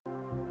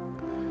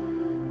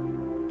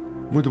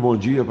Muito bom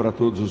dia para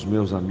todos os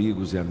meus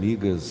amigos e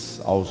amigas,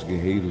 aos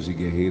guerreiros e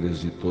guerreiras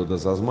de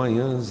todas as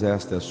manhãs.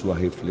 Esta é a sua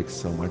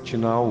reflexão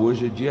matinal.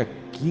 Hoje é dia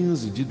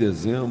 15 de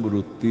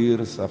dezembro,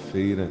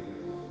 terça-feira,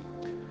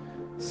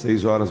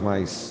 6 horas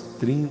mais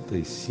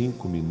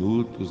 35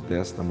 minutos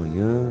desta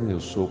manhã. Eu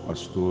sou o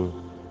pastor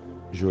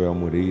Joel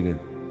Moreira,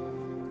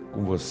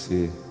 com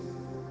você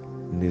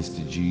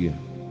neste dia,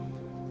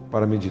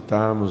 para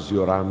meditarmos e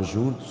orarmos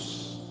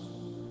juntos.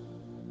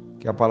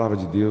 Que a palavra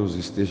de Deus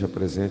esteja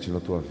presente na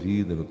tua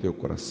vida, no teu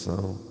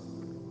coração.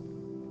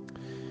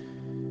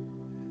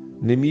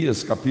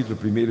 Neemias capítulo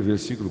 1,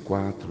 versículo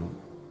 4,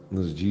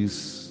 nos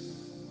diz: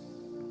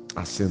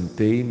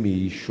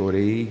 assentei-me e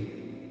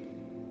chorei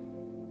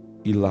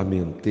e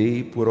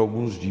lamentei por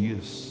alguns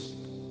dias,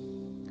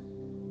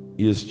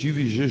 e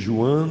estive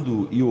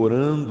jejuando e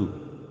orando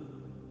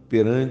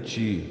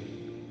perante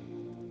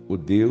o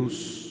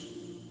Deus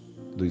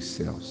dos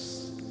céus.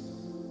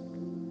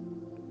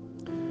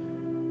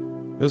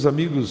 Meus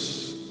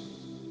amigos,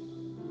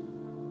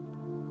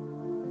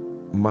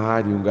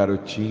 Mário, um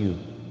garotinho,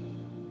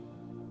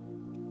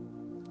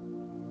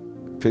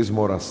 fez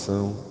uma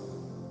oração.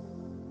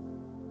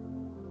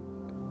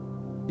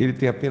 Ele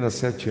tem apenas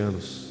 7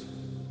 anos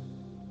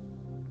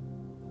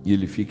e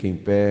ele fica em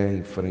pé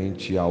em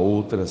frente a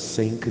outras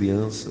 100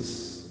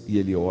 crianças e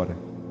ele ora: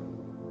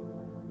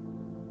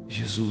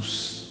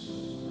 Jesus,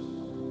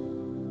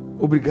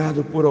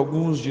 obrigado por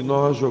alguns de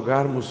nós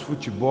jogarmos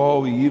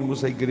futebol e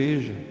irmos à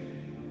igreja,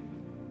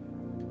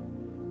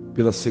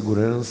 pela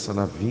segurança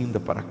na vinda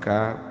para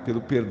cá, pelo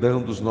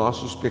perdão dos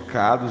nossos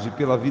pecados e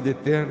pela vida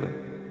eterna.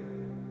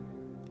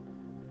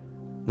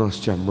 Nós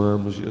te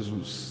amamos,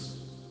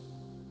 Jesus.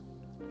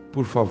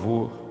 Por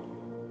favor,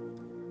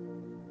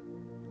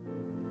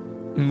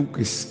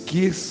 nunca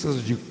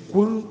esqueças de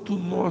quanto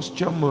nós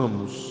te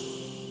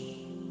amamos.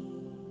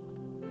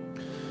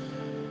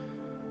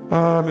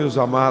 Ah, meus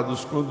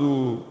amados,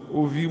 quando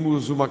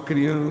ouvimos uma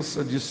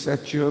criança de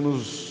 7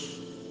 anos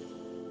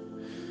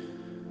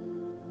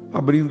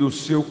abrindo o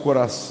seu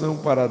coração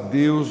para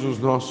Deus, os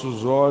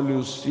nossos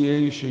olhos se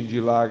enchem de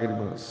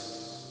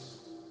lágrimas.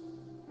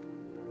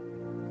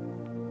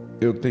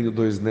 Eu tenho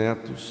 2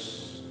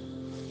 netos,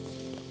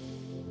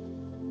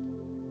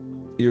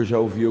 e eu já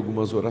ouvi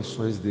algumas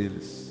orações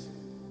deles,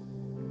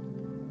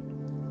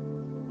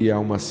 e há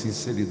uma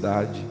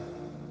sinceridade,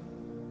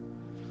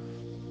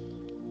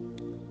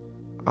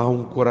 há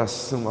um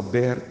coração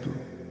aberto,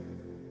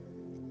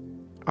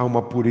 há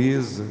uma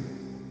pureza.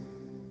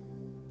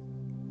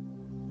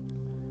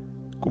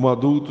 Como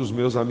adultos,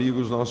 meus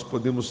amigos, nós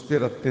podemos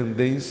ter a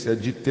tendência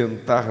de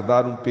tentar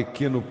dar um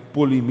pequeno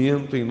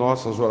polimento em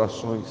nossas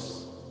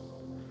orações,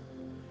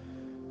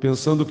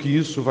 pensando que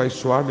isso vai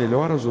soar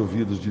melhor aos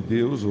ouvidos de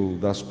Deus ou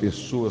das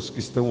pessoas que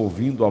estão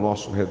ouvindo ao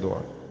nosso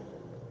redor.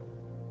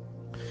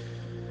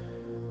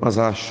 Mas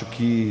acho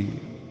que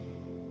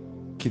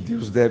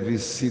Deus deve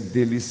se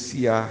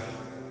deliciar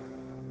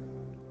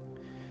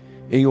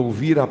em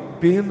ouvir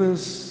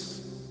apenas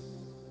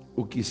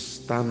o que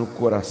está no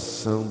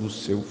coração do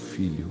seu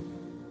filho.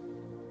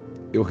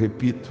 Eu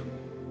repito,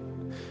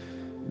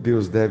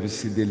 Deus deve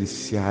se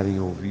deliciar em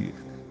ouvir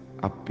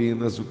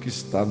apenas o que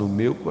está no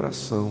meu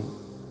coração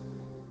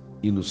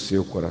e no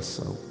seu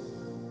coração.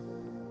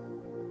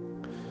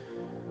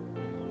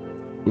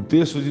 O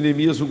texto de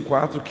Neemias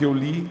 1,4 que eu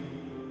li,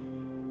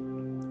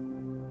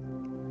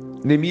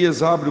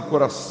 Neemias abre o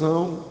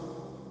coração,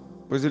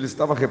 pois ele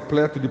estava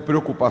repleto de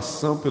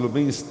preocupação pelo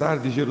bem-estar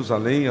de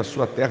Jerusalém, a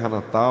sua terra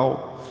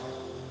natal,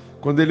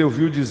 quando ele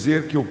ouviu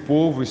dizer que o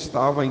povo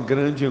estava em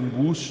grande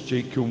angústia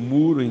e que o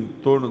muro em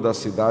torno da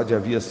cidade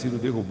havia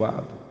sido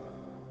derrubado.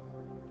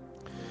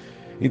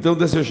 Então,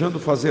 desejando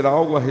fazer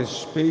algo a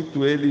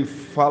respeito, ele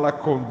fala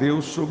com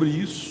Deus sobre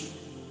isso.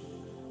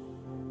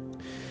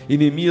 E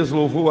Neemias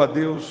louvou a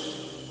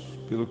Deus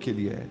pelo que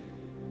ele é.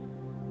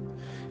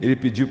 Ele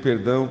pediu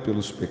perdão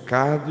pelos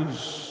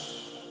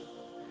pecados,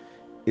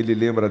 ele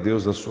lembra a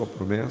Deus da sua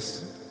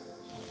promessa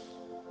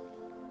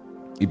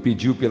e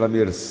pediu pela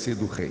mercê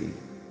do rei.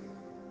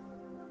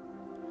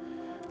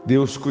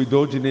 Deus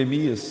cuidou de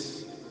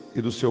Neemias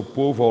e do seu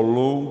povo ao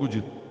longo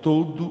de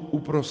todo o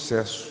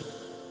processo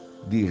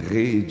de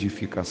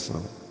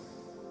reedificação.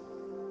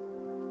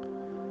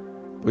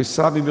 Pois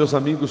sabe, meus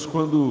amigos,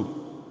 quando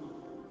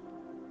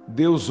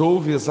Deus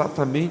ouve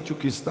exatamente o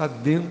que está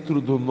dentro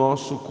do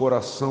nosso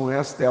coração,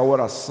 esta é a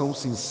oração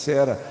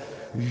sincera,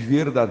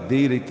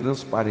 verdadeira e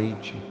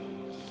transparente.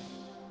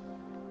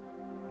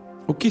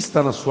 O que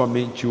está na sua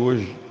mente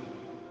hoje,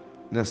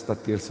 nesta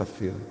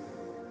terça-feira?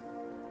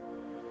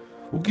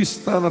 O que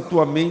está na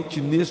tua mente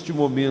neste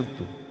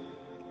momento?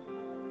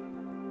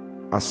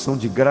 Ação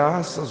de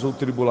graças ou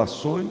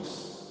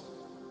tribulações?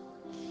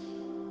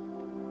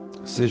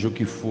 Seja o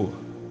que for,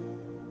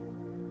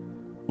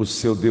 o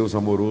seu Deus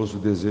amoroso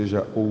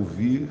deseja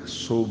ouvir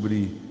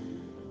sobre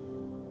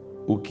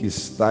o que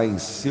está em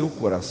seu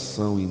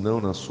coração e não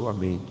na sua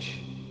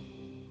mente.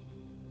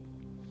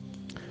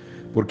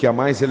 Porque a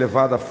mais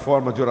elevada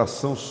forma de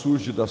oração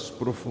surge das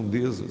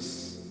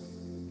profundezas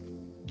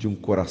de um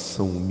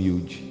coração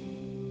humilde.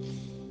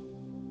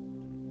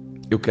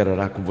 Eu quero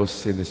orar com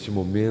você neste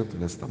momento,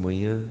 nesta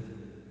manhã.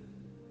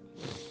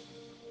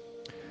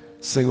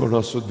 Senhor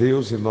nosso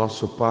Deus e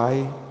nosso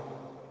Pai,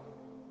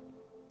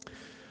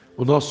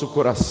 o nosso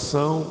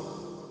coração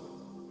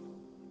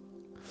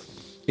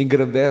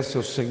engrandece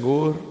ao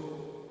Senhor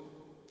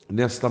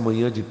nesta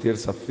manhã de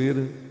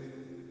terça-feira.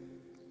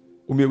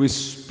 O meu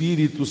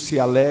espírito se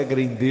alegra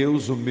em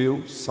Deus, o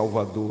meu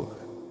Salvador,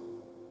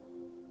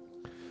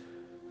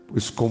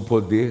 pois com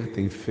poder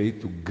tem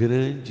feito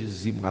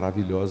grandes e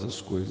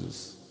maravilhosas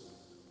coisas.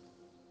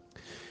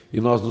 E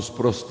nós nos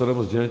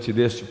prostramos diante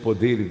deste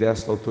poder e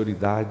desta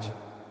autoridade.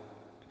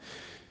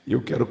 E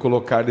eu quero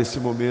colocar nesse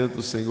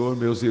momento, Senhor,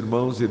 meus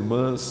irmãos e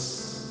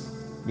irmãs,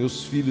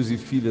 meus filhos e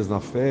filhas na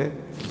fé,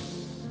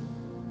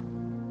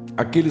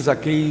 aqueles a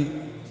quem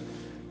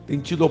tem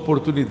tido a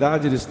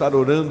oportunidade de estar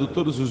orando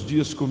todos os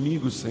dias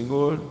comigo,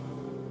 Senhor.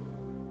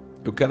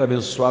 Eu quero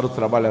abençoar o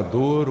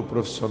trabalhador, o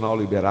profissional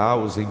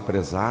liberal, os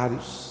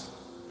empresários.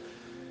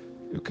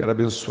 Eu quero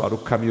abençoar o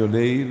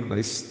caminhoneiro na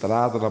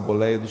estrada, na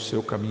boleia do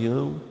seu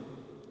caminhão.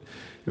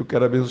 Eu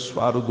quero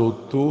abençoar o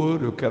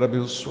doutor, eu quero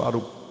abençoar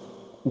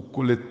o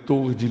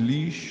coletor de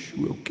lixo.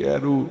 Eu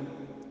quero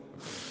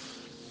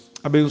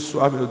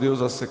abençoar, meu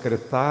Deus, a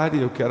secretária.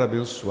 Eu quero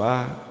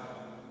abençoar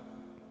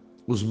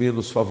os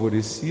menos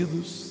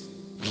favorecidos.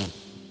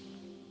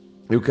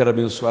 Eu quero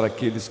abençoar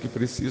aqueles que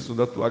precisam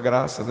da Tua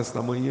graça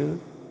nesta manhã,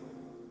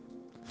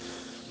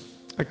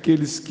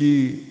 aqueles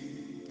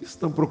que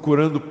estão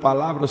procurando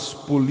palavras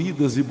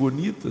polidas e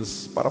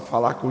bonitas para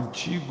falar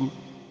contigo,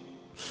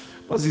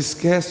 mas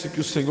esquece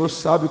que o Senhor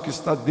sabe o que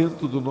está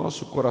dentro do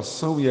nosso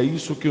coração, e é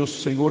isso que o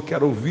Senhor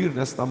quer ouvir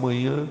nesta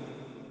manhã.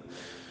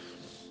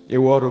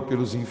 Eu oro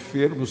pelos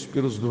enfermos,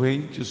 pelos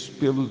doentes,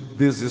 pelos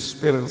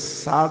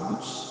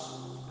desesperançados.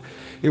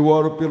 Eu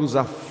oro pelos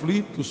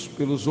aflitos,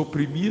 pelos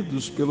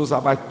oprimidos, pelos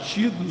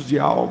abatidos de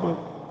alma.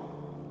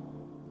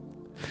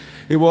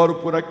 Eu oro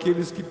por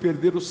aqueles que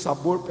perderam o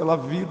sabor pela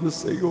vida,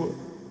 Senhor.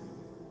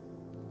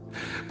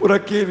 Por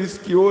aqueles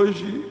que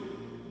hoje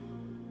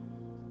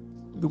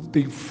não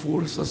têm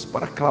forças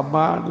para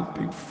clamar, não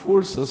têm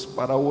forças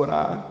para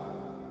orar.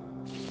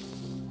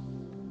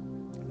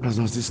 Mas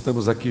nós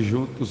estamos aqui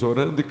juntos,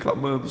 orando e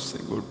clamando,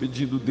 Senhor,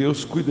 pedindo: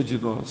 Deus, cuida de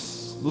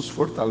nós, nos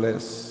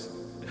fortalece.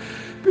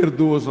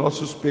 Perdoa os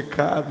nossos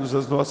pecados,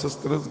 as nossas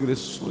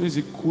transgressões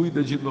e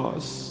cuida de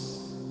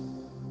nós.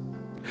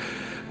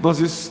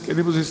 Nós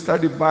queremos estar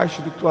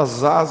debaixo de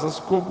Tuas asas,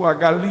 como a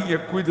galinha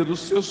cuida dos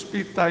seus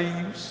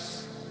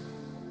pintainhos.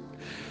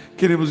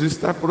 Queremos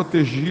estar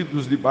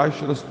protegidos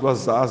debaixo das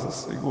Tuas asas,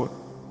 Senhor.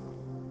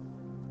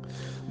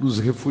 Nos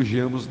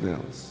refugiamos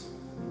nelas.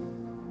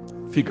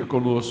 Fica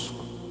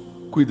conosco,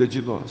 cuida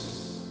de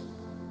nós.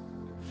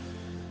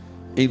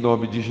 Em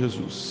nome de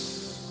Jesus.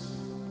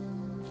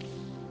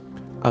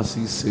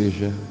 Assim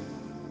seja.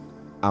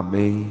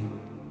 Amém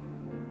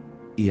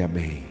e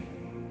amém.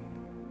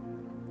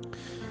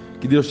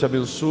 Que Deus te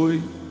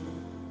abençoe.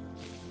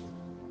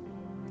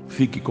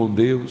 Fique com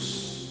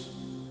Deus.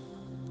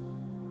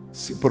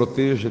 Se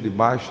proteja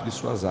debaixo de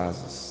suas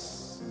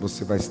asas.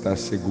 Você vai estar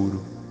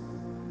seguro.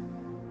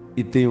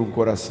 E tenha um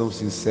coração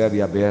sincero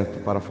e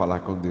aberto para falar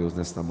com Deus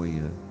nesta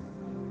manhã.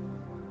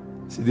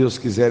 Se Deus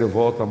quiser, eu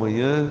volto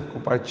amanhã.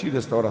 Compartilhe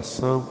esta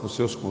oração com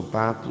seus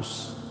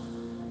contatos.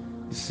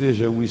 E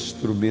seja um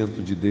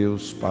instrumento de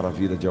Deus para a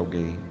vida de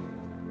alguém.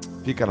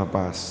 Fica na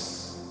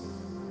paz.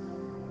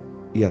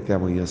 E até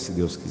amanhã, se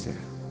Deus quiser.